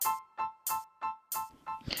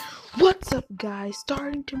What's up, guys?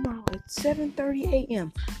 Starting tomorrow at 7:30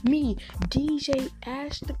 a.m., me, DJ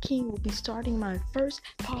Ash the King, will be starting my first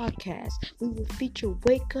podcast. We will feature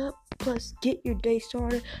Wake Up, plus Get Your Day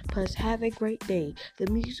Started, plus Have a Great Day. The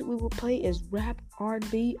music we will play is rap,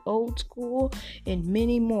 R&B, old school, and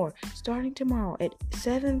many more. Starting tomorrow at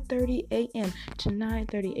 7:30 a.m. to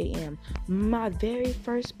 9:30 a.m., my very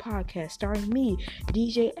first podcast starring me,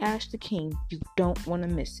 DJ Ash the King. You don't want to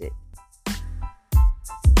miss it.